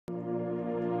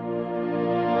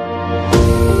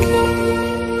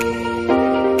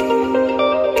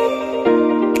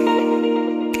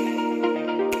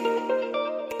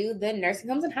nursing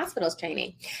homes and hospitals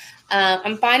training.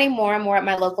 I'm finding more and more at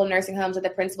my local nursing homes that the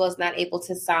principal is not able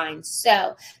to sign.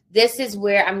 So this is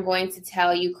where I'm going to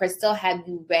tell you, Crystal, have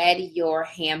you read your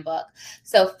handbook?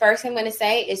 So first thing I'm going to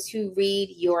say is to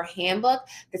read your handbook.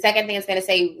 The second thing is going to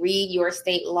say read your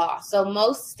state law. So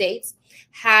most states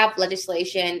have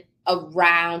legislation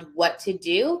around what to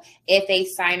do if a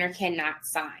signer cannot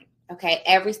sign. Okay,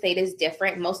 every state is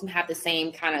different. Most of them have the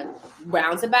same kind of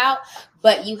roundabout,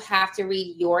 but you have to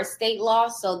read your state law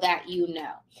so that you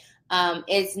know.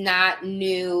 It's not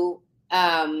new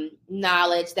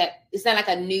knowledge, that it's not like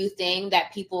a new thing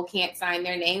that people can't sign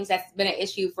their names. That's been an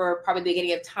issue for probably the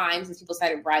beginning of time since people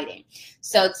started writing.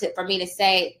 So for me to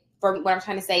say, for what I'm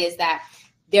trying to say is that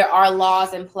there are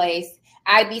laws in place.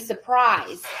 I'd be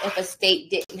surprised if a state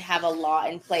didn't have a law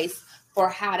in place for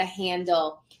how to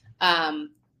handle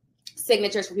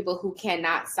signatures for people who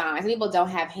cannot sign. Some people don't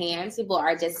have hands. People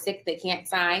are just sick. They can't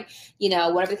sign,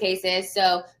 whatever the case is.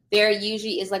 So there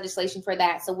usually is legislation for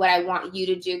that. So what I want you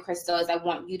to do, Crystal, is I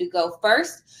want you to go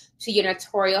first to your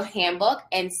notarial handbook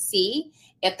and see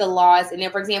if the laws, and then,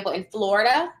 for example, in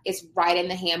Florida, it's right in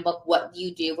the handbook what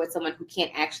you do with someone who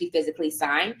can't actually physically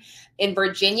sign. In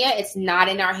Virginia, it's not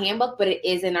in our handbook, but it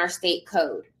is in our state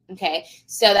code. Okay,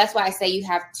 so that's why I say you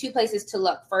have two places to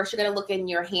look. First, you're going to look in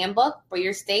your handbook for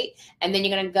your state, and then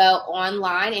you're going to go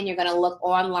online and you're going to look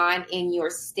online in your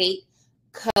state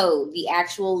code, the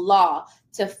actual law,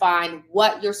 to find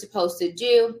what you're supposed to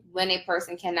do when a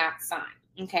person cannot sign.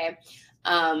 Okay,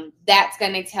 that's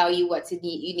going to tell you what you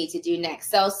need to do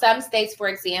next. So some states, for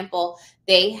example,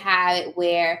 they have it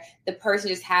where the person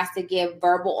just has to give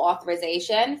verbal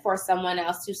authorization for someone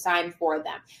else to sign for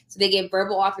them. So they give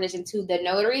verbal authorization to the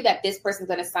notary that this person's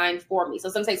going to sign for me. So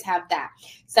some states have that.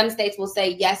 Some states will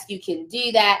say, yes, you can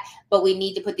do that, but we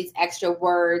need to put these extra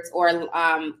words or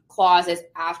clauses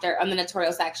after on the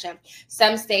notarial section.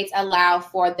 Some states allow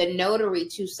for the notary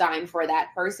to sign for that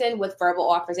person with verbal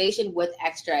authorization with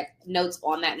extra notes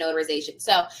on that notarization.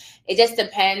 So it just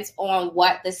depends on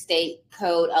what the state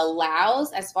code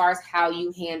allows as far as how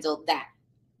you handle that.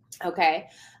 Okay.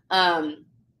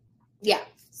 Yeah.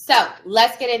 So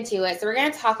let's get into it. So we're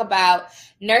going to talk about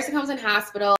nursing homes and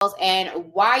hospitals and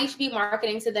why you should be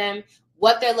marketing to them,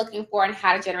 what they're looking for, and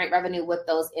how to generate revenue with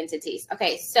those entities.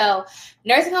 Okay, so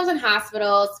nursing homes and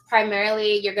hospitals,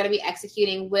 primarily you're going to be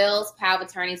executing wills, power of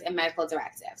attorneys, and medical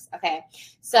directives. Okay,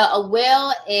 so a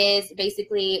will is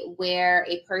basically where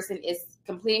a person is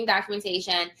completing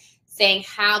documentation saying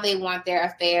how they want their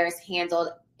affairs handled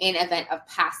in event of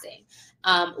passing.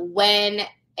 When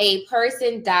a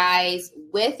person dies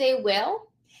with a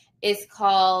will, it's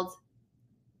called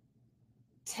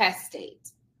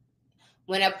testate.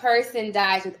 When a person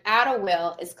dies without a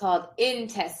will, it's called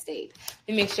intestate.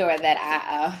 Let me make sure that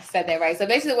I said that right. So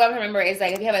basically what I remember is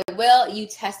like if you have a will, you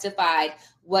testified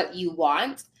what you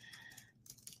want.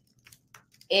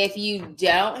 If you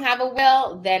don't have a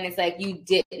will, then it's like you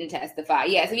didn't testify.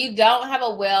 Yes, if you don't have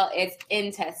a will, it's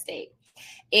intestate.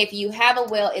 If you have a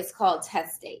will, it's called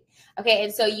testate. Okay,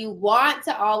 and so you want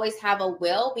to always have a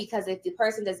will, because if the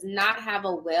person does not have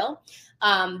a will,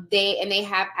 they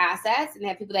have assets and they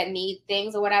have people that need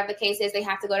things or whatever the case is, they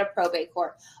have to go to probate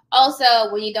court.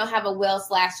 Also, when you don't have a will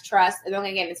 / trust, and don't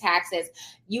get into taxes,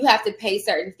 you have to pay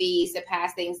certain fees to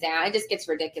pass things down. It just gets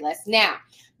ridiculous. Now,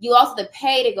 you also have to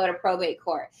pay to go to probate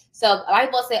court. So a lot of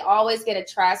people say always get a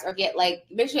trust or make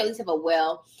sure you at least have a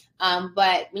will.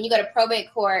 But when you go to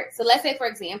probate court, so let's say, for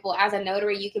example, as a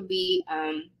notary, you can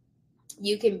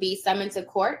be summoned to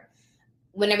court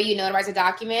whenever you notarize a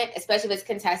document, especially if it's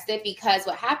contested, because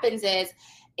what happens is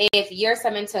if you're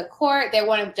summoned to court, they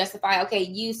want to justify, okay,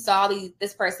 you saw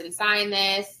this person sign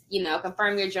this,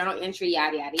 confirm your journal entry,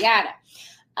 yada, yada,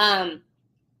 yada.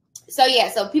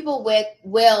 So people with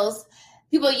wills,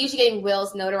 people are usually getting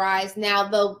wills notarized. Now,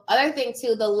 the other thing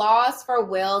too, the laws for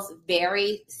wills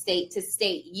vary state to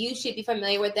state. You should be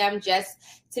familiar with them just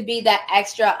to be that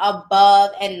extra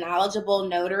above and knowledgeable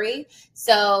notary.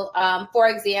 So, for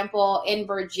example, in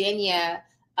Virginia,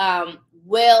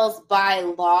 wills by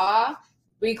law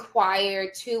require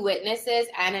 2 witnesses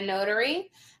and a notary.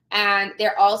 And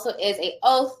there also is an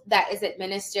oath that is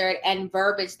administered and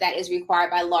verbiage that is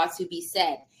required by law to be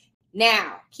said.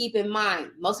 Now, keep in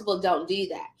mind, most people don't do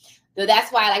that. So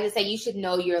that's why I like to say you should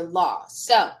know your law.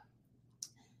 So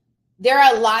there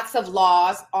are lots of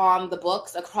laws on the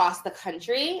books across the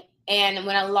country. And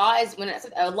when a law is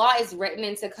written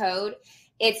into code,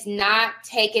 it's not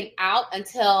taken out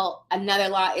until another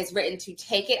law is written to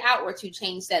take it out or to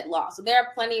change said law. So there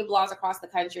are plenty of laws across the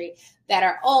country that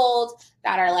are old,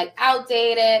 that are like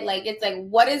outdated. Like, it's like,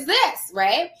 what is this,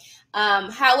 right?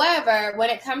 However,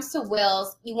 when it comes to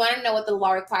wills, you want to know what the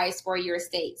law requires for your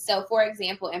state. So, for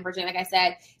example, in Virginia, like I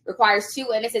said, requires 2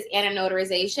 witnesses and a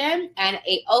notarization and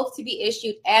an oath to be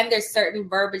issued, and there's certain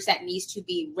verbiage that needs to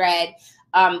be read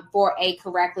for a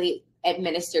correctly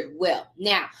administered will.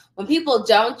 Now, when people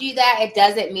don't do that, it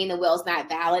doesn't mean the will is not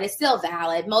valid. It's still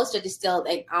valid. Most judges still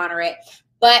honor it.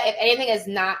 But if anything is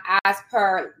not as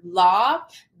per law,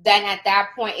 then at that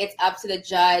point, it's up to the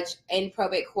judge in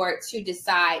probate court to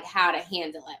decide how to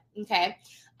handle it. Okay.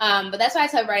 But that's why I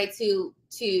tell everybody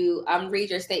to read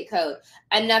your state code.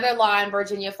 Another law in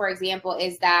Virginia, for example,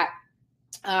 is that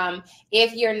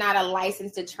if you're not a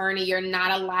licensed attorney, you're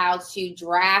not allowed to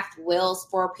draft wills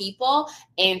for people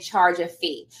and charge a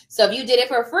fee. So if you did it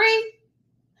for free,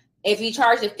 if you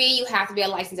charge a fee, you have to be a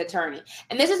licensed attorney.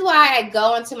 And this is why I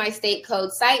go onto my state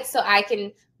code site so I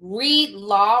can read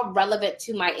law relevant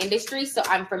to my industry so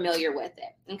I'm familiar with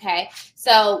it. Okay.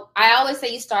 So I always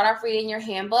say you start off reading your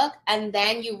handbook and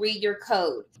then you read your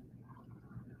code.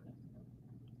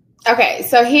 Okay.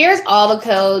 So here's all the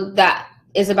code that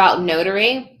is about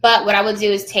notary, but what I would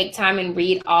do is take time and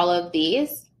read all of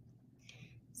these.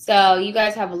 So you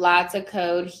guys have lots of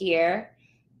code here.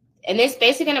 And it's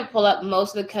basically going to pull up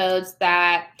most of the codes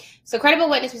that, so credible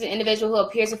witness is an individual who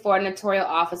appears before a notarial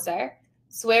officer,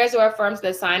 swears or affirms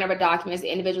the signer of a document is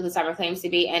the individual the signer claims to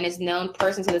be, and is known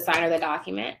person to the signer of the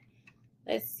document.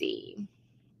 Let's see.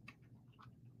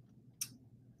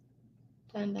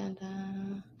 Dun, dun,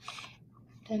 dun.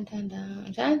 Dun, dun, dun.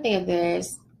 I'm trying to think if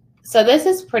there's, so this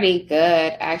is pretty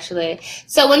good, actually.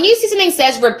 So when you see something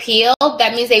says repealed,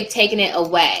 that means they've taken it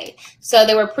away. So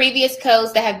there were previous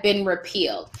codes that have been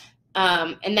repealed.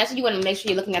 And that's what you want to make sure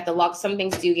you're looking at the law. Some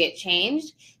things do get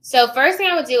changed. So first thing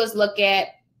I would do is look at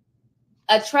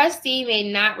a trustee may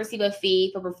not receive a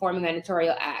fee for performing a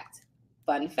notarial act.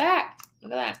 Fun fact.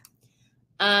 Look at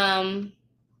that.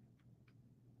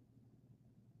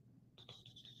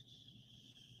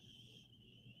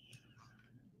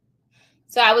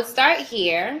 So I would start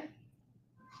here.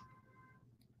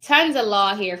 Tons of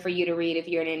law here for you to read if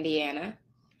you're in Indiana.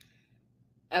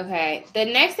 Okay. The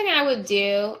next thing I would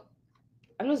do,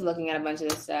 I'm just looking at a bunch of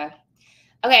this stuff.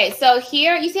 Okay, so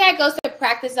here, you see how it goes to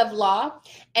practice of law,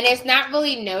 and it's not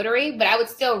really notary, but I would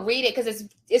still read it because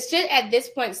it should at this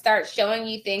point start showing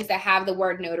you things that have the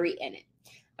word notary in it.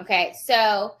 Okay,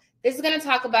 so this is going to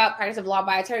talk about practice of law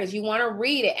by attorneys. You want to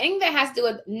read it. Anything that has to do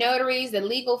with notaries, the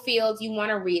legal fields, you want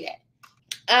to read it.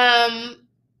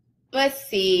 Let's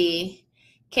see.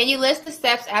 Can you list the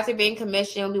steps after being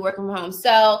commissioned and be working from home?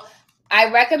 So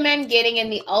I recommend getting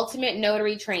in the ultimate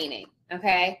notary training,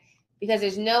 okay? Because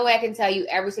there's no way I can tell you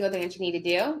every single thing that you need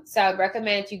to do. So I would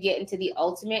recommend that you get into the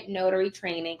ultimate notary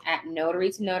training at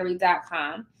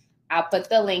notarytonotary.com. I'll put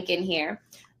the link in here.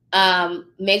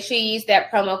 Make sure you use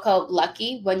that promo code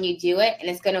LUCKY when you do it. And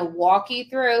it's going to walk you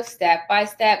through step by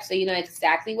step so you know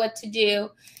exactly what to do,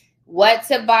 what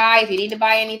to buy, if you need to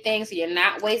buy anything, so you're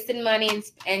not wasting money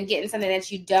and getting something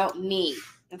that you don't need.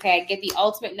 Okay, get the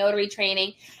ultimate notary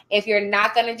training. If you're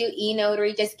not going to do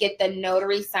e-notary, just get the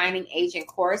notary signing agent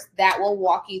course. That will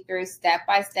walk you through step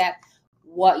by step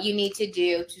what you need to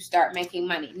do to start making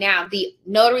money. Now, the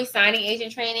notary signing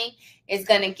agent training is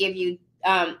going to give you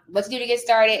what to do to get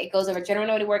started. It goes over general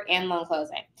notary work and loan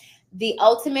closing. The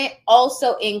ultimate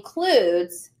also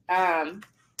includes, what am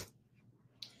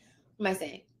I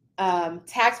saying?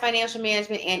 Tax financial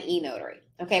management and e-notary.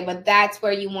 Okay, but that's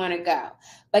where you want to go.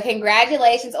 But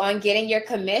congratulations on getting your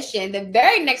commission. The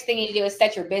very next thing you do is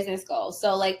set your business goals.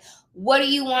 So like, what do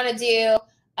you want to do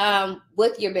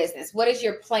with your business? What is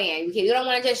your plan? You don't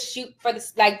want to just shoot for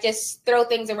this, like just throw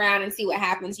things around and see what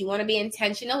happens. You want to be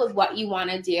intentional with what you want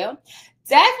to do.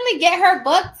 Definitely get her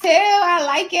book too. I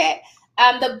like it.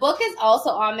 The book is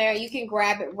also on there. You can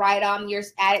grab it right on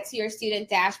add it to your student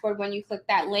dashboard. When you click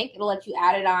that link, it'll let you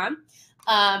add it on.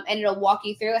 And it'll walk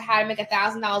you through how to make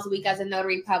 $1,000 a week as a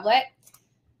notary public.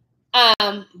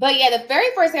 But yeah, the very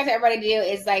first thing I have everybody do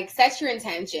is like set your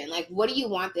intention. Like, what do you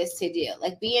want this to do?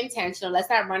 Like, be intentional. Let's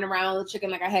not run around with the chicken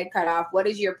like our head cut off. What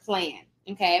is your plan?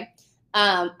 Okay.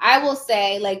 I will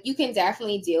say, like, you can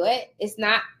definitely do it. It's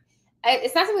not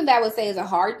something that I would say is a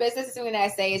hard business. It's something that I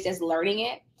say is just learning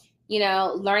it. You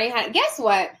know, learning how to, guess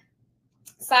what?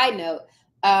 Side note,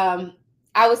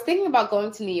 I was thinking about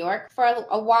going to New York for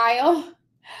a while.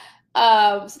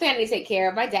 Something I need to take care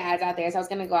of. My dad's out there, so I was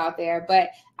going to go out there.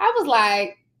 But I was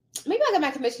like, maybe I'll get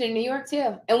my commission in New York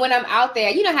too. And when I'm out there,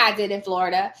 you know how I did in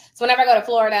Florida. So whenever I go to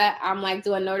Florida, I'm like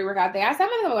doing notary work out there. I said,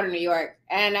 I'm gonna go to New York.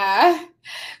 And and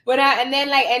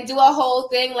do a whole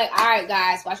thing like, all right,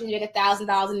 guys, watch me make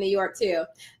 $1,000 in New York too.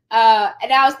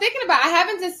 And I was thinking about, I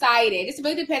haven't decided. It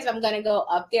really depends if I'm gonna go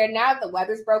up there. Now that the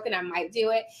weather's broken, I might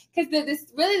do it. Because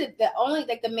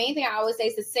the main thing I always say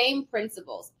is the same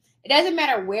principles. It doesn't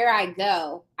matter where I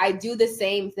go, I do the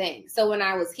same thing. So when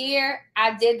I was here,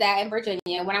 I did that in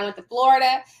Virginia. When I went to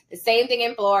Florida, the same thing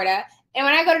in Florida. And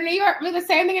when I go to New York, I do the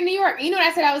same thing in New York. You know what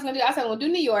I said I was going to do? I said I'm going to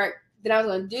do New York, then I was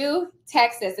going to do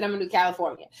Texas, and I'm going to do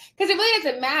California. Because it really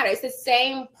doesn't matter. It's the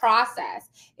same process.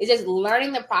 It's just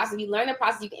learning the process. If you learn the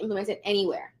process, you can implement it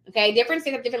anywhere. Okay? Different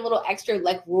states have different little extra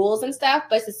like rules and stuff,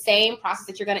 but it's the same process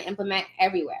that you're going to implement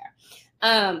everywhere.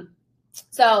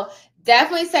 So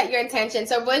definitely set your intention.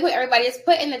 So really quick, everybody, just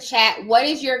put in the chat, what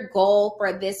is your goal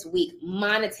for this week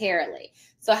monetarily?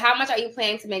 So how much are you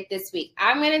planning to make this week?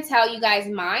 I'm going to tell you guys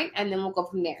mine, and then we'll go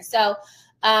from there. So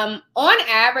on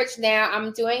average now,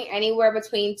 I'm doing anywhere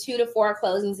between 2 to 4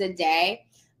 closings a day.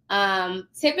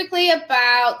 Typically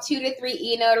about 2 to 3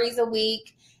 e-notaries a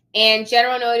week. And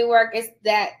general notary work is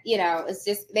that, it's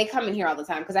just, they come in here all the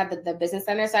time because I have the business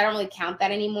center. So I don't really count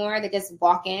that anymore. They just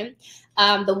walk in.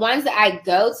 The ones that I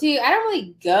go to, I don't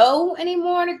really go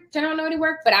anymore to general notary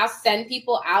work, but I'll send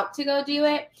people out to go do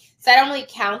it. So I don't really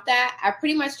count that. I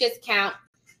pretty much just count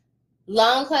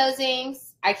loan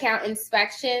closings, I count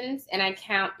inspections, and I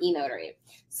count e-notary.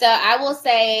 So I will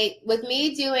say with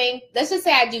me doing, let's just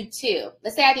say I do 2.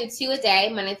 Let's say I do 2 a day,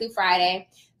 Monday through Friday.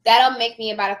 That'll make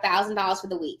me about $1,000 for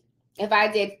the week. If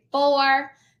I did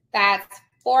 4, that's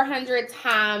 400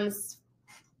 times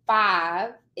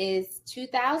 5 is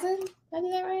 2,000. Did I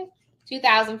do that right?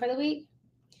 2,000 for the week.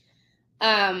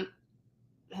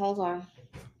 Hold on.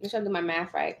 Make sure I do my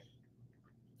math right.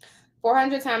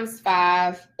 400 times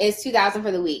 5 is 2,000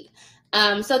 for the week.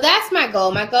 So that's my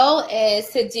goal. My goal is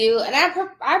to do, and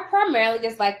I primarily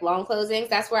just like loan closings.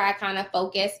 That's where I kind of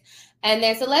focus. And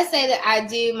then, so let's say that I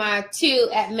do my 2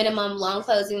 at minimum loan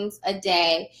closings a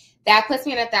day. That puts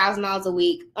me at $1,000 a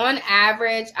week. On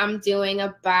average, I'm doing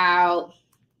about,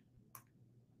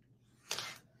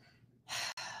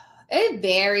 it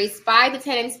varies, 5 to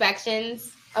 10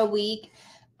 inspections a week.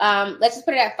 Let's just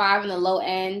put it at 5 on the low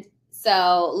end.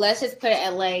 So let's just put it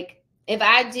at like, if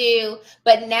I do,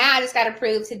 but now I just got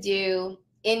approved to do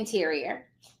interior.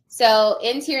 So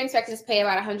interior inspections pay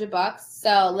about $100.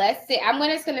 So let's say, I'm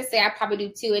just going to say I probably do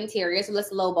 2 interior. So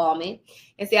let's lowball me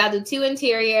and say I'll do 2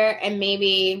 interior and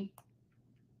maybe,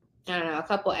 I don't know, a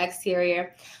couple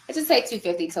exterior. Let's just say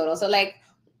 $250 total. So like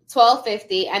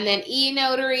 $1,250. And then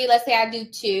e-notary, let's say I do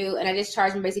 2 and I just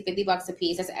charge them basically $50 a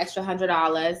piece. That's an extra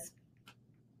 $100.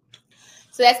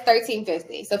 So that's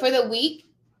 $1,350. So for the week,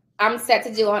 I'm set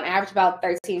to do on average about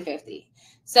 $1,350.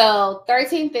 So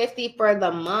 $1,350 for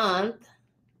the month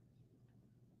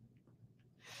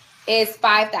is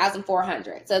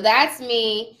 $5,400. So that's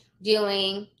me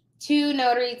doing 2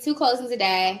 closings a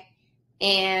day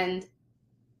and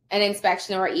an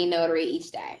inspection or e-notary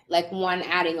each day, like 1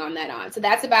 adding on that on. So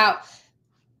that's about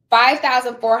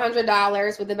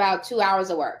 $5,400 with about 2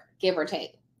 hours of work, give or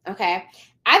take. Okay.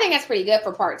 I think that's pretty good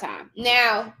for part-time.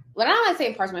 Now, when I don't like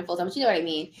saying part-time and full-time, but you know what I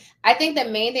mean. I think the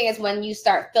main thing is when you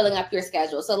start filling up your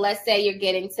schedule. So let's say you're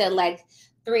getting to like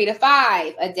 3 to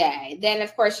 5 a day. Then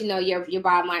of course, your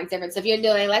bottom line is different. So if you're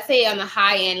doing, let's say on the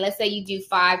high end, let's say you do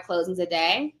 5 closings a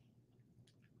day.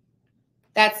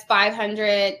 That's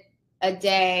 $500 a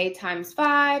day times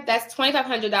 5. That's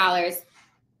 $2,500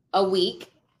 a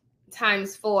week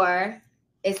times 4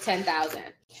 is $10,000.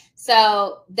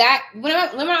 So that when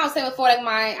I was saying before, like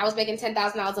I was making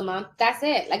 $10,000 a month. That's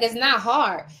it. Like it's not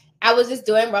hard. I was just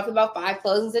doing roughly about 5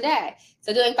 closings a day.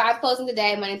 So doing 5 closings a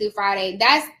day, Monday through Friday.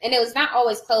 And it was not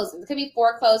always closings. It could be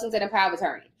 4 closings and a power of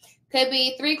attorney. Could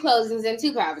be 3 closings and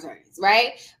 2 power of attorneys,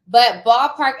 right? But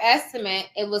ballpark estimate,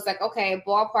 it was like, okay,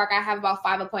 ballpark, I have about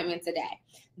 5 appointments a day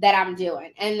that I'm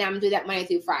doing. And I'm doing that Monday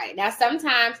through Friday. Now,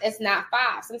 sometimes it's not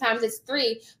 5. Sometimes it's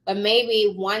 3, but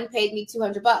maybe 1 paid me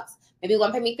 $200. Maybe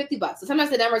 1 paid me $50. So sometimes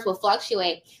the numbers will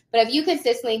fluctuate. But if you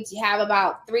consistently have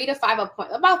about 3 to 5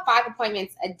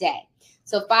 appointments a day.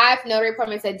 So 5 notary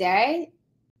appointments a day,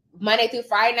 Monday through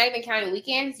Friday, not even counting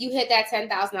weekends, you hit that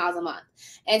 $10,000 a month.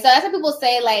 And so that's what people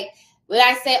say, like, when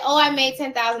I say, oh, I made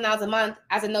 $10,000 a month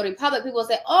as a notary public, people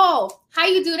say, oh, how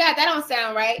you do that? That don't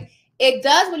sound right. It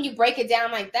does when you break it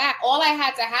down like that. All I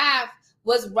had to have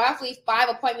was roughly 5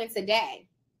 appointments a day.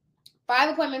 5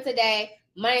 appointments a day,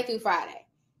 Monday through Friday.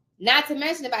 Not to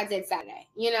mention if I did Saturday,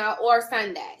 you know, or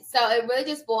Sunday. So it really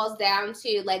just boils down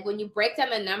to like when you break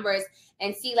down the numbers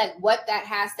and see like what that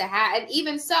has to have. And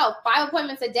even so, 5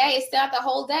 appointments a day is still not the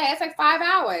whole day. It's like 5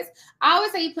 hours. I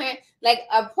always say you plan, like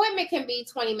appointment can be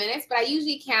 20 minutes, but I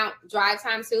usually count drive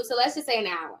time too. So let's just say an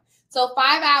hour. So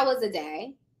 5 hours a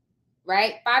day,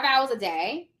 right? 5 hours a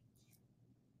day,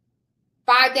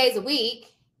 5 days a week,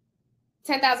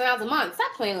 $10,000 a month.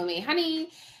 Stop playing with me, honey.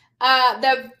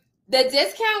 The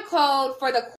discount code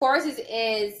for the courses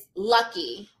is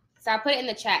lucky. So I put it in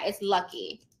the chat. It's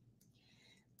lucky.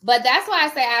 But that's why I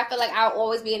say I feel like I'll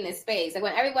always be in this space. Like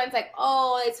when everyone's like,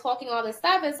 oh, it's talking all this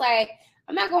stuff, it's like,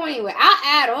 I'm not going anywhere. I'll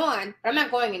add on, but I'm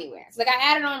not going anywhere. So like I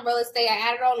added on real estate. I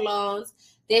added on loans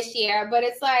this year. But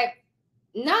it's like,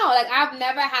 no, like I've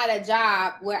never had a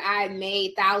job where I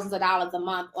made thousands of dollars a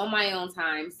month on my own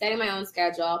time, setting my own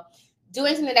schedule,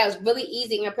 doing something that was really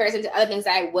easy in comparison to other things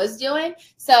that I was doing.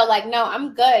 So like, no,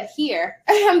 I'm good here.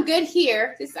 I'm good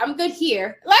here. I'm good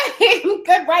here. Like I'm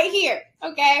good right here.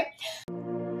 Okay.